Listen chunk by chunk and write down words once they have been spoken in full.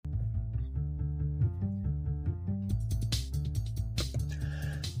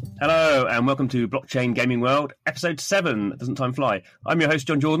Hello and welcome to Blockchain Gaming World, episode 7. Doesn't time fly? I'm your host,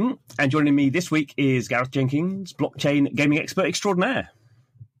 John Jordan, and joining me this week is Gareth Jenkins, blockchain gaming expert extraordinaire.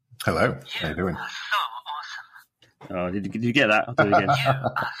 Hello, how you doing? So awesome. Oh, did you get that? I'll do it again. You are so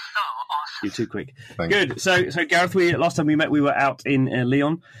awesome. You're too quick. Thanks. Good. So Gareth, last time we met, we were out in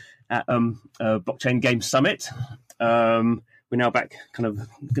Lyon at Blockchain Game Summit. We're now back, kind of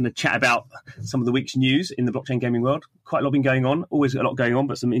going to chat about some of the week's news in the blockchain gaming world. Quite a lot been going on, always a lot going on,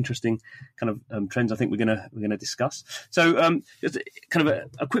 but some interesting kind of trends I think we're going to discuss. So just kind of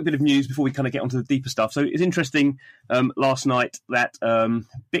a quick bit of news before we kind of get onto the deeper stuff. So it's interesting last night that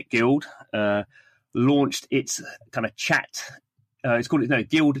BitGuild launched its kind of chat. It's called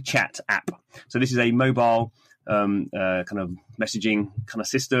Guild Chat app. So this is a mobile kind of messaging kind of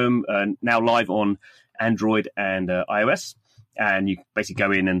system now live on Android and iOS. And you basically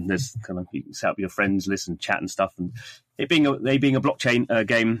go in and there's kind of, you can set up your friends list and chat and stuff. And they being a blockchain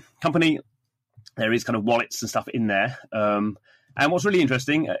game company, there is kind of wallets and stuff in there. And what's really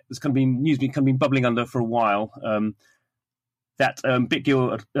interesting, it's kind of been news been bubbling under for a while. That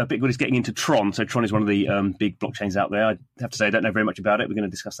BitGuild is getting into Tron. So Tron is one of the big blockchains out there. I have to say I don't know very much about it. We're going to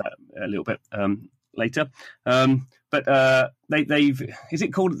discuss that a little bit later. But they've is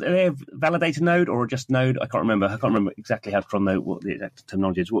it called a validator node or just node? I can't remember. Exactly how Tron node, what the exact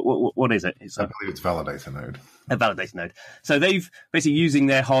terminology is. What is it? I believe it's validator node. A validator node. So they've basically using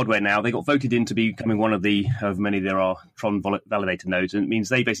their hardware now. They got voted in to becoming one of the however many there are Tron validator nodes, and it means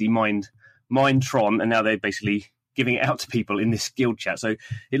they basically mined Tron, and now they're basically giving it out to people in this guild chat. So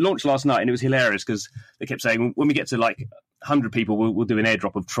it launched last night, and it was hilarious because they kept saying when we get to like 100 people, we'll do an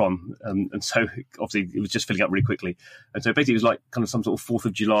airdrop of Tron. And so obviously it was just filling up really quickly. And so basically it was like kind of some sort of 4th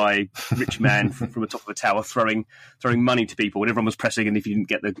of July rich man from the top of a tower throwing money to people when everyone was pressing. And if you didn't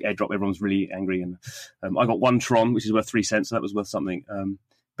get the airdrop, everyone was really angry. And I got 1 Tron, which is worth 3 cents. So that was worth something.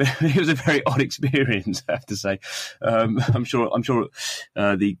 But it was a very odd experience, I have to say. I'm sure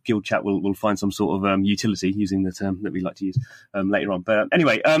the guild chat will find some sort of utility using the term that we like to use later on. But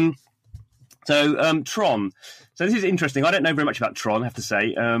anyway, So Tron. So this is interesting. I don't know very much about Tron, I have to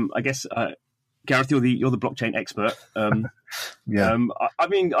say. I guess Gareth, you're the blockchain expert. Yeah. I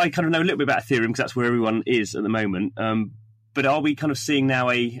mean, I kind of know a little bit about Ethereum because that's where everyone is at the moment. But are we kind of seeing now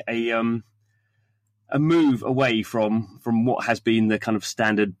a move away from what has been the kind of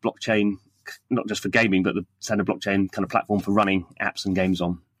standard blockchain, not just for gaming, but the standard blockchain kind of platform for running apps and games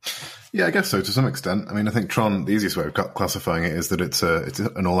on? Yeah, I guess so to some extent. I mean, I think Tron, the easiest way of classifying it is that it's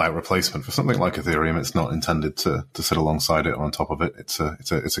an all-out replacement for something like Ethereum. It's not intended to sit alongside it or on top of it. It's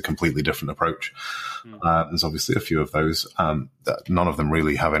a completely different approach. There's obviously a few of those. That none of them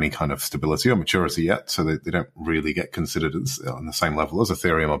really have any kind of stability or maturity yet, so they don't really get considered on the same level as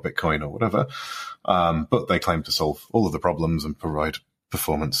Ethereum or Bitcoin or whatever. But they claim to solve all of the problems and provide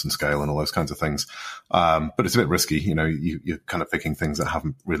performance and scale and all those kinds of things. But it's a bit risky. You're kind of picking things that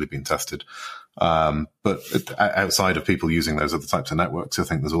haven't really been tested. But outside of people using those other types of networks, I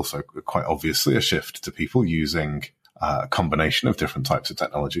think there's also quite obviously a shift to people using a combination of different types of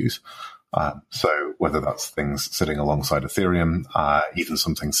technologies. So whether that's things sitting alongside Ethereum, even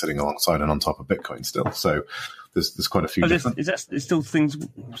some things sitting alongside and on top of Bitcoin still. So there's quite a few different... Is that still things...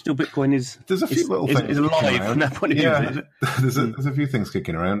 Still Bitcoin is... There's a few little things... Is alive from that point of view. Yeah, there's a few things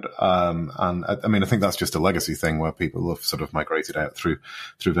kicking around. And I mean, I think that's just a legacy thing where people have sort of migrated out through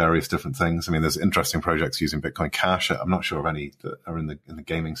various different things. I mean, there's interesting projects using Bitcoin Cash. I'm not sure of any that are in the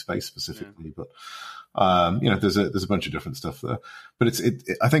gaming space specifically, but... there's a bunch of different stuff there, but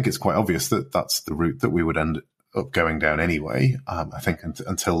I think it's quite obvious that that's the route that we would end up going down anyway. I think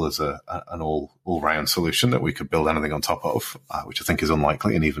until there's an all round solution that we could build anything on top of, which I think is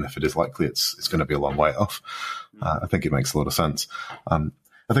unlikely. And even if it is likely, it's going to be a long way off. I think it makes a lot of sense.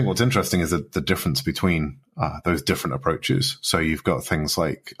 I think what's interesting is that the difference between those different approaches. So you've got things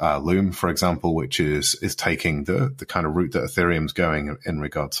like Loom, for example, which is taking the kind of route that Ethereum's going in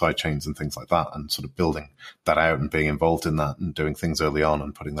regard to sidechains and things like that, and sort of building that out and being involved in that and doing things early on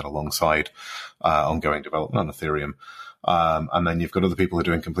and putting that alongside ongoing development on Ethereum. And then you've got other people who are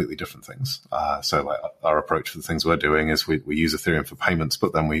doing completely different things. So like our approach for the things we're doing is we use Ethereum for payments,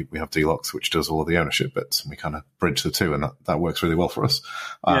 but then we have Deluxe, which does all of the ownership bits, and we kind of bridge the two, and that works really well for us.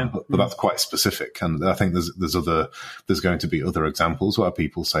 But that's quite specific. And I think there's going to be other examples where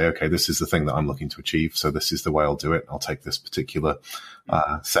people say, okay, this is the thing that I'm looking to achieve, so this is the way I'll do it. I'll take this particular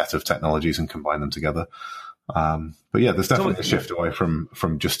set of technologies and combine them together. But yeah, there's definitely a shift away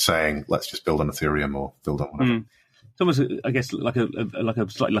from just saying, let's just build on Ethereum or build on whatever. It's almost, I guess, like a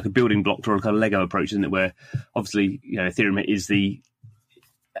slightly like a building block or a kind of Lego approach, isn't it? Where obviously, Ethereum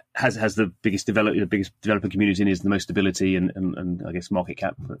has the biggest developer community and is the most stability and I guess market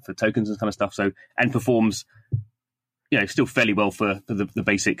cap for tokens and kind of stuff. So, and performs, still fairly well for the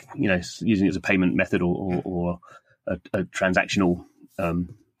basic, using it as a payment method or a transactional kind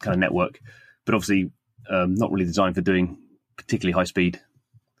of network, but obviously not really designed for doing particularly high speed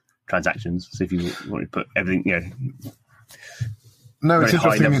transactions. So if you want to put everything, no, it's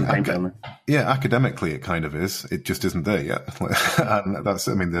interesting. Academically, it kind of is. It just isn't there yet. And that's,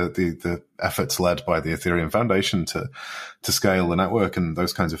 the efforts led by the Ethereum Foundation to scale the network and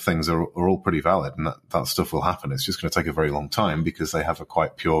those kinds of things are all pretty valid. And that stuff will happen. It's just going to take a very long time because they have a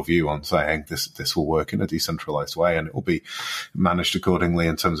quite pure view on saying this will work in a decentralized way and it will be managed accordingly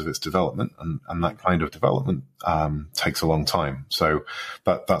in terms of its development. And that kind of development takes a long time. So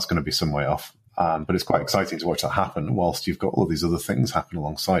that's going to be some way off. But it's quite exciting to watch that happen whilst you've got all of these other things happen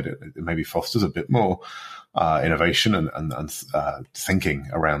alongside it. It maybe fosters a bit more innovation and thinking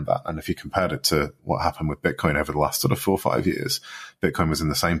around that. And if you compared it to what happened with Bitcoin over the last sort of 4 or 5 years, Bitcoin was in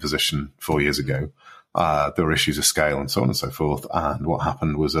the same position 4 years ago. There were issues of scale and so on and so forth. And what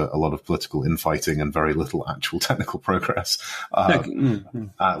happened was a lot of political infighting and very little actual technical progress.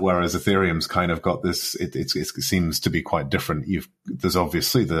 Whereas Ethereum's kind of got this, it seems to be quite different. There's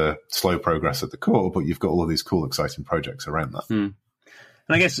obviously the slow progress at the core, but you've got all of these cool, exciting projects around that. And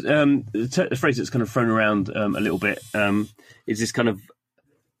I guess the phrase that's kind of thrown around a little bit is this kind of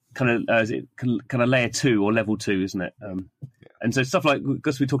layer 2 or level 2, isn't it? And so stuff like,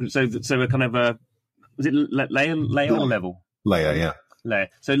 because we're talking, so we're kind of was it layer or level? Layer, yeah. Layer.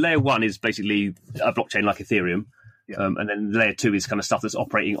 So layer 1 is basically a blockchain like Ethereum. Yeah. And then layer 2 is kind of stuff that's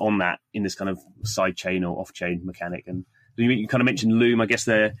operating on that in this kind of side chain or off chain mechanic. And you kind of mentioned Loom. I guess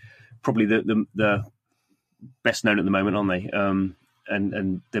they're probably the best known at the moment, aren't they?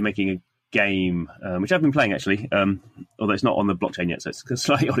 And they're making a game, which I've been playing actually, although it's not on the blockchain yet, so it's a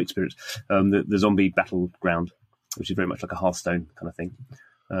slightly odd experience. The Zombie Battleground, which is very much like a Hearthstone kind of thing.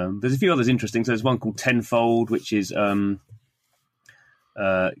 There's a few others interesting. So there's one called Tenfold, which is kind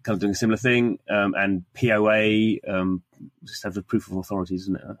of doing a similar thing, and POA, just have the proof of authority,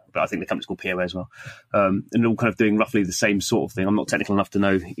 isn't it? But I think the company's called POA as well. And all kind of doing roughly the same sort of thing. I'm not technical enough to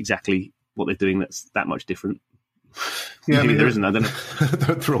know exactly what they're doing that's that much different. Yeah, there isn't. I don't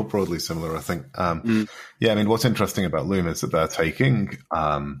know. They're all broadly similar, I think. Yeah, I mean, what's interesting about Loom is that they're taking,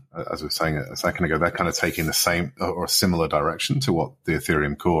 as we were saying a second ago, they're kind of taking the same or a similar direction to what the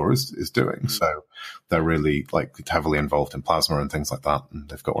Ethereum core is doing. So they're really heavily involved in Plasma and things like that, and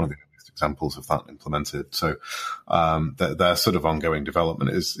they've got one of the earliest examples of that implemented. So their sort of ongoing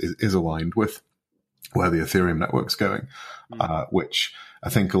development is aligned with where the Ethereum network's going, which I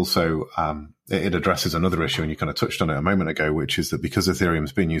think also it addresses another issue, and you kind of touched on it a moment ago, which is that because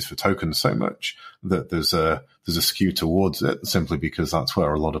Ethereum's been used for tokens so much, that there's a skew towards it simply because that's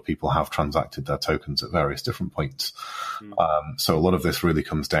where a lot of people have transacted their tokens at various different points. So a lot of this really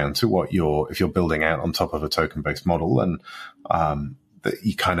comes down to if you're building out on top of a token-based model, and that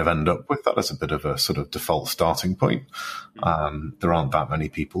you kind of end up with that as a bit of a sort of default starting point. There aren't that many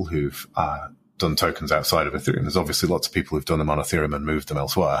people who've done tokens outside of Ethereum. There's obviously lots of people who've done them on Ethereum and moved them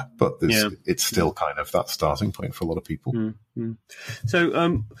elsewhere, but it's still kind of that starting point for a lot of people.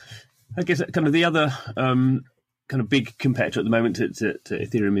 So I guess kind of the other kind of big competitor at the moment to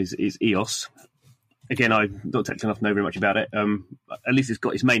Ethereum is EOS. Again, I'm not technical enough to know very much about it. At least it's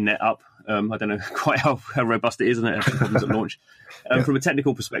got its mainnet up. I don't know quite how robust it is, and it has problems at launch. From a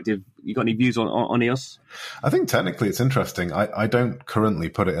technical perspective, you got any views on EOS? I think technically it's interesting. I don't currently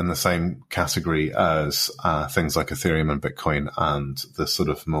put it in the same category as things like Ethereum and Bitcoin and the sort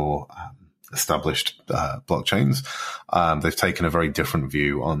of more established blockchains. They've taken a very different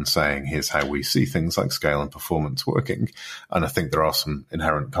view on saying, here's how we see things like scale and performance working. And I think there are some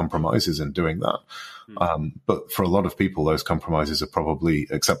inherent compromises in doing that. But for a lot of people, those compromises are probably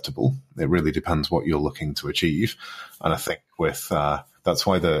acceptable. It really depends what you're looking to achieve. And I think that's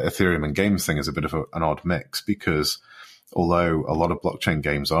why the Ethereum and games thing is a bit of an odd mix, because although a lot of blockchain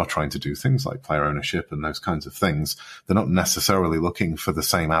games are trying to do things like player ownership and those kinds of things, they're not necessarily looking for the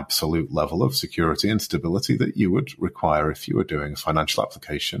same absolute level of security and stability that you would require if you were doing a financial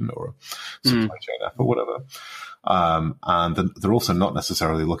application or a supply chain app or whatever. And they're also not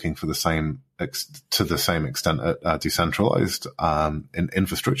necessarily looking for the same to the same extent decentralized in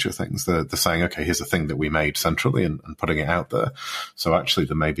infrastructure things. They're saying, okay, here's a thing that we made centrally and putting it out there. So actually,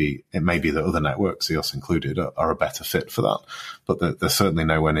 it may be that other networks, EOS included, are a better fit for that. But they're certainly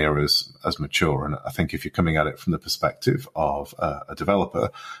nowhere near as mature. And I think if you're coming at it from the perspective of a developer,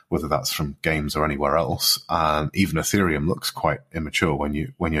 whether that's from games or anywhere else, even Ethereum looks quite immature when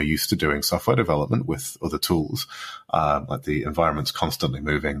you're used to doing software development with other tools. Like the environment's constantly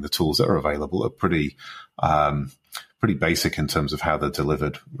moving, the tools that are available are pretty basic in terms of how they're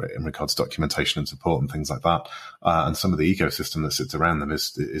delivered in regards to documentation and support and things like that. And some of the ecosystem that sits around them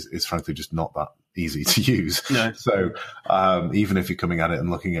is frankly just not that easy to use. No. So even if you're coming at it and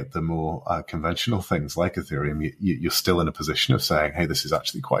looking at the more conventional things like Ethereum, you're still in a position of saying, hey, this is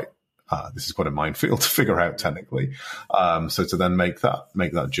actually quite a minefield to figure out technically. So to then make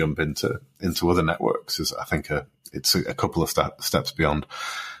that jump into other networks is, I think, it's a couple of steps beyond.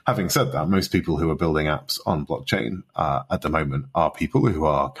 Having said that, most people who are building apps on blockchain at the moment are people who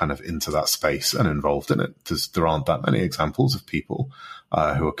are kind of into that space and involved in it. There aren't that many examples of people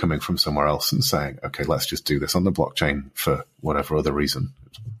who are coming from somewhere else and saying, okay, let's just do this on the blockchain for whatever other reason.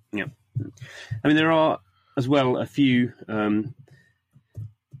 Yeah. I mean, there are as well a few kind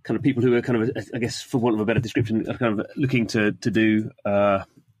of people who are kind of, I guess, for want of a better description, are kind of looking to do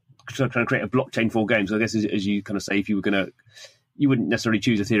trying to create a blockchain for games. So I guess as you kind of say, if you were going to, you wouldn't necessarily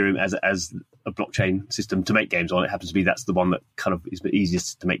choose Ethereum as a blockchain system to make games on. It happens to be that's the one that kind of is the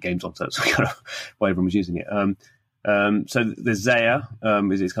easiest to make games on. So that's kind of why everyone was using it. So the Zaya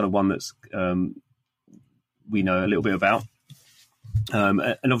is kind of one that's we know a little bit about,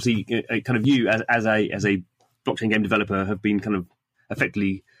 and obviously kind of you as a blockchain game developer have been kind of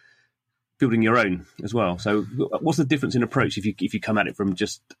effectively building your own as well. So what's the difference in approach if you come at it from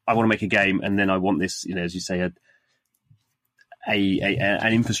just, I want to make a game and then I want this, as you say,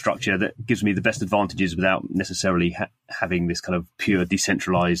 an infrastructure that gives me the best advantages without necessarily having this kind of pure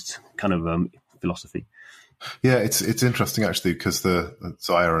decentralized kind of philosophy? Yeah, it's interesting actually, because the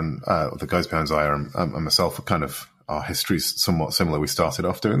Zaya and the guys behind Zaya and myself are kind of, our history's somewhat similar. We started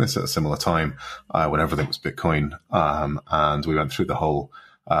off doing this at a similar time when everything was Bitcoin, and we went through the whole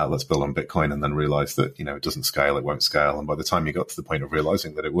let's build on Bitcoin, and then realized that, it doesn't scale, it won't scale. And by the time you got to the point of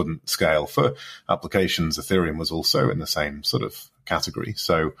realizing that it wouldn't scale for applications, Ethereum was also in the same sort of category.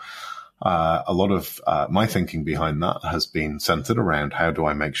 So a lot of my thinking behind that has been centered around how do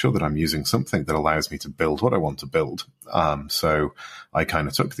I make sure that I'm using something that allows me to build what I want to build. So I kind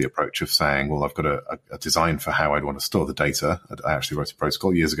of took the approach of saying, well, I've got a design for how I'd want to store the data. I actually wrote a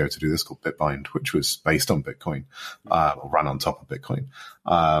protocol years ago to do this called Bitbind, which was based on Bitcoin, or ran on top of Bitcoin.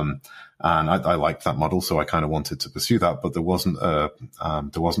 And I liked that model, so I kind of wanted to pursue that. But there wasn't a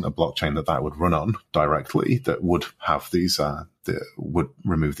blockchain that would run on directly that would have these that would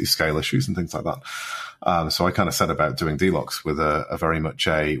remove these scale issues and things like that. So I kind of set about doing DLOX with a very much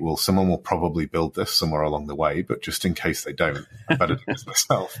well, someone will probably build this somewhere along the way, but just in case they don't, I better do this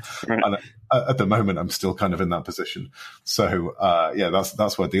myself. Right. And at the moment, I'm still kind of in that position. So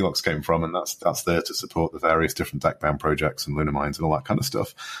that's where DLOX came from, and that's there to support the various different DECbound projects and Lunar Mines and all that kind of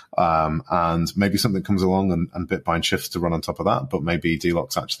stuff. And maybe something comes along and Bitbind shifts to run on top of that, but maybe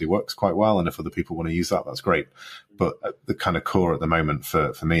DLOX actually works quite well, and if other people want to use that, that's great. But the kind of core at the moment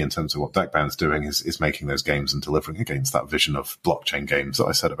for me in terms of what DECbound's doing is making those games and delivering against that vision of blockchain games that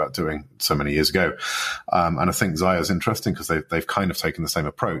I said about doing so many years ago. And I think Zaya's interesting because they've kind of taken the same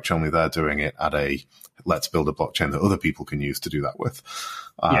approach, only they're doing it at let's build a blockchain that other people can use to do that with.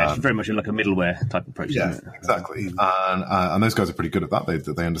 It's very much like a middleware type approach. Yeah, exactly. And those guys are pretty good at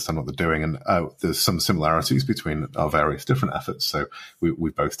that. They understand what they're doing. And there's some similarities between our various different efforts. So we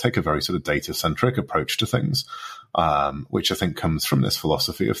both take a very sort of data-centric approach to things, which I think comes from this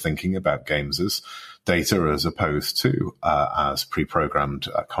philosophy of thinking about games as data as opposed to as pre-programmed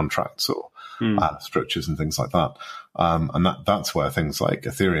contracts or structures and things like that. And that's where things like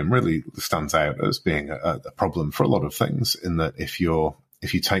Ethereum really stands out as being a problem for a lot of things, in that if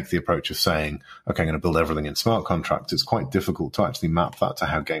you take the approach of saying, okay, I'm going to build everything in smart contracts, it's quite difficult to actually map that to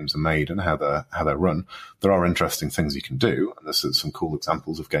how games are made and how they're run. There are interesting things you can do, and there's some cool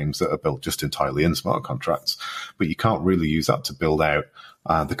examples of games that are built just entirely in smart contracts, but you can't really use that to build out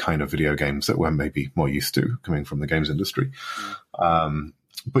the kind of video games that we're maybe more used to coming from the games industry.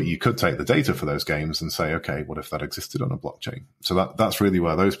 But you could take the data for those games and say, okay, what if that existed on a blockchain? So that's really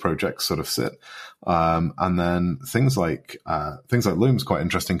where those projects sort of sit. And then things like Loom's quite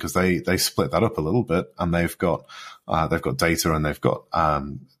interesting because they split that up a little bit, and they've got data and they've got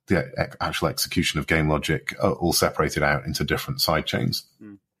the actual execution of game logic all separated out into different side chains.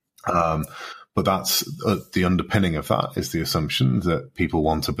 But that's the underpinning of that is the assumption that people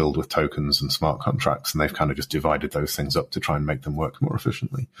want to build with tokens and smart contracts, and they've kind of just divided those things up to try and make them work more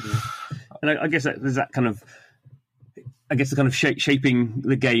efficiently. Yeah. And I guess there's that kind of, the kind of shaping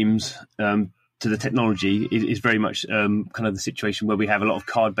the games to the technology is very much kind of the situation where we have a lot of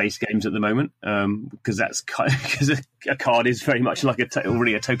card-based games at the moment, because a card is very much like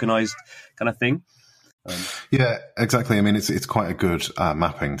already a tokenized kind of thing. Yeah, exactly. I mean, it's quite a good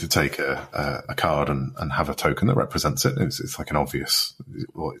mapping to take a card and have a token that represents it. It's like an obvious,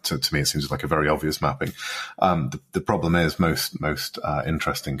 well, to me, it seems like a very obvious mapping. The problem is most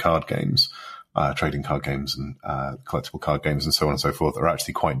interesting card games, trading card games and collectible card games and so on and so forth are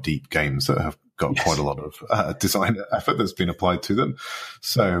actually quite deep games that have got quite a lot of design effort that's been applied to them.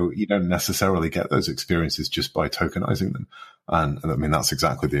 So you don't necessarily get those experiences just by tokenizing them. And I mean, that's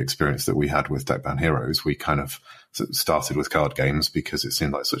exactly the experience that we had with Deckbound Heroes. We kind of started with card games because it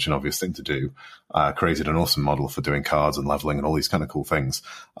seemed like such an obvious thing to do, created an awesome model for doing cards and leveling and all these kind of cool things.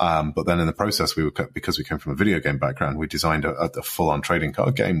 But then in the process, because we came from a video game background, we designed a full-on trading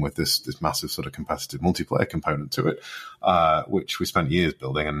card game with this massive sort of competitive multiplayer component to it, which we spent years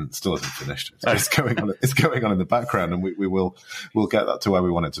building and still isn't finished. It's going on in the background, and we'll get that to where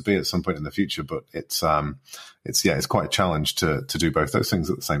we want it to be at some point in the future. But it's quite a challenge to do both those things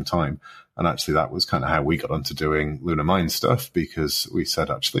at the same time. And actually, that was kind of how we got onto doing Lunar Mine stuff, because we said,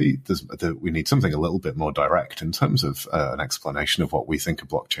 actually, we need something a little bit more direct in terms of an explanation of what we think a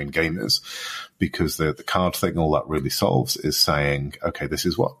blockchain game is, because the card thing, all that really solves is saying, okay, this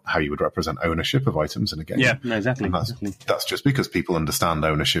is how you would represent ownership of items in a game. Yeah, no, exactly. And that's just because people understand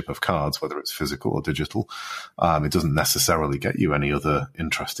ownership of cards, whether it's physical or digital. It doesn't necessarily get you any other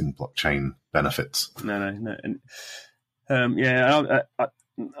interesting blockchain benefits. No. And,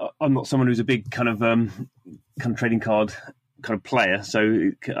 I'm not someone who's a big kind of trading card kind of player, so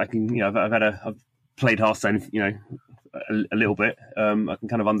I can, I've played Hearthstone, a little bit. I can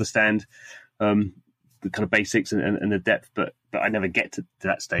kind of understand the kind of basics and the depth, but I never get to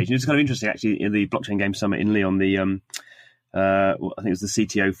that stage. And it's kind of interesting, actually, in the Blockchain Game Summit in Lyon, I think it was the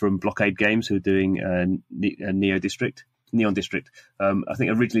CTO from Blockade Games who were doing Neon District. I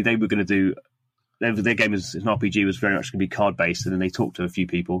think originally they were going to do. Their game as an RPG was very much going to be card-based, and then they talked to a few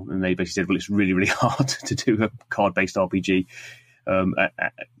people, and they basically said, well, it's really, really hard to do a card-based RPG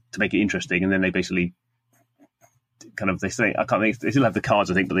to make it interesting. And then they basically they say, I can't think, they still have the cards,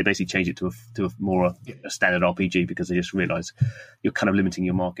 I think, but they basically changed it to a more a standard RPG, because they just realised you're kind of limiting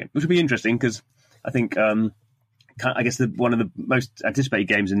your market, which would be interesting, because I think I guess one of the most anticipated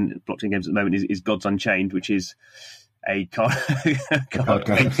games in blockchain games at the moment is Gods Unchained, which is a card-based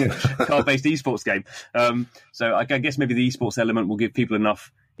esports game. So I guess maybe the esports element will give people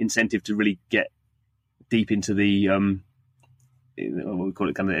enough incentive to really get deep into the what we call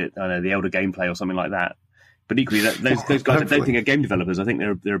it, kind of the elder gameplay or something like that. But equally, those guys I don't think are game developers. I think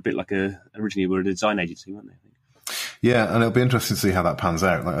they're a bit like originally were a design agency, weren't they? Yeah, and it'll be interesting to see how that pans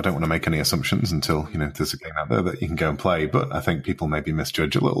out. Like, I don't want to make any assumptions until, there's a game out there that you can go and play, but I think people maybe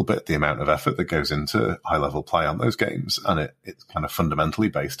misjudge a little bit the amount of effort that goes into high-level play on those games, and it's kind of fundamentally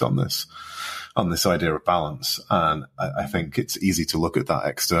based on this idea of balance. And I think it's easy to look at that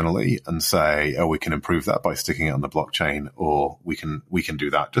externally and say, oh, we can improve that by sticking it on the blockchain, or we can do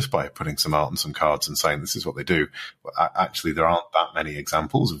that just by putting some art and some cards and saying this is what they do. But actually, there aren't that many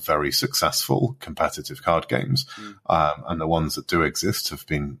examples of very successful competitive card games. And the ones that do exist have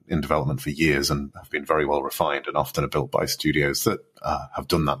been in development for years and have been very well refined, and often are built by studios that have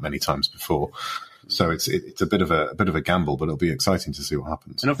done that many times before. So it's a bit of a gamble, but it'll be exciting to see what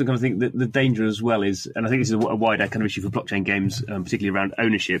happens. And I often kind of think that the danger as well is, and I think this is a wider kind of issue for blockchain games, particularly around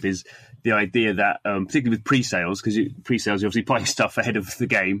ownership, is the idea that, particularly with pre-sales, because pre-sales, you're obviously buying stuff ahead of the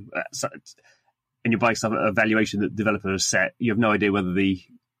game, and you're buying stuff at a valuation that the developer has set. You have no idea whether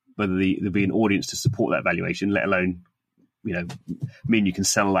there'll be an audience to support that valuation, let alone, mean you can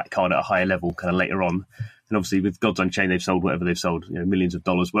sell that card at a higher level kind of later on. And obviously with Gods Unchained, they've sold whatever they've sold, millions of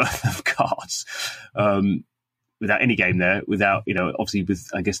dollars worth of cards, without any game there, without, obviously with,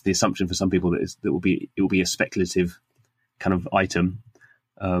 I guess, the assumption for some people that it will be a speculative kind of item,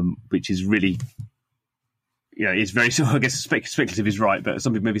 which is really, it's very, I guess speculative is right, but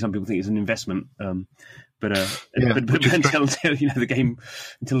maybe some people think it's an investment. But until the game,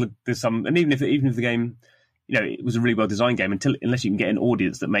 until there's some, and even if the game, it was a really well designed game, unless you can get an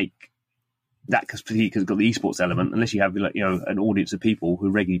audience that make that, because it's got the esports element, unless you have an audience of people who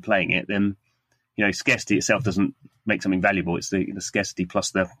are regularly playing it, then scarcity itself doesn't make something valuable. It's the scarcity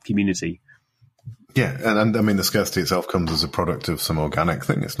plus the community. Yeah, and I mean, the scarcity itself comes as a product of some organic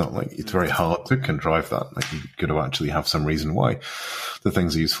thing. It's not like it's very hard to contrive that. Like, you've got to actually have some reason why the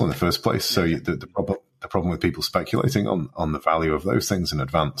things are useful in the first place. So the problem with people speculating on the value of those things in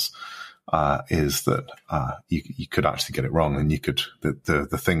advance is that you could actually get it wrong, and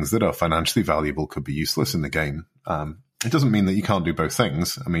the things that are financially valuable could be useless in the game. It doesn't mean that you can't do both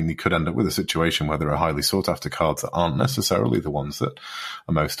things. I mean, you could end up with a situation where there are highly sought after cards that aren't necessarily the ones that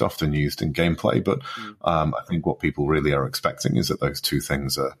are most often used in gameplay. But I think what people really are expecting is that those two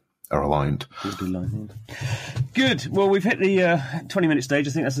things are aligned. Good. Well, we've hit the 20-minute stage.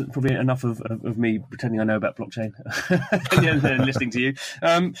 I think that's probably enough of me pretending I know about blockchain and listening to you.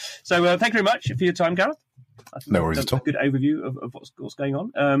 So thank you very much for your time, Gareth. No worries at all. A good overview of what's going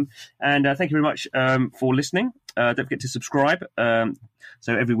on. And thank you very much for listening. Don't forget to subscribe.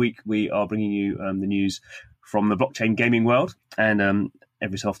 So every week we are bringing you the news from the blockchain gaming world, and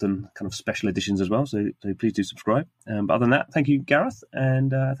every so often kind of special editions as well. So please do subscribe. But other than that, thank you, Gareth,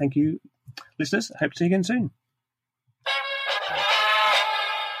 and thank you, listeners. Hope to see you again soon.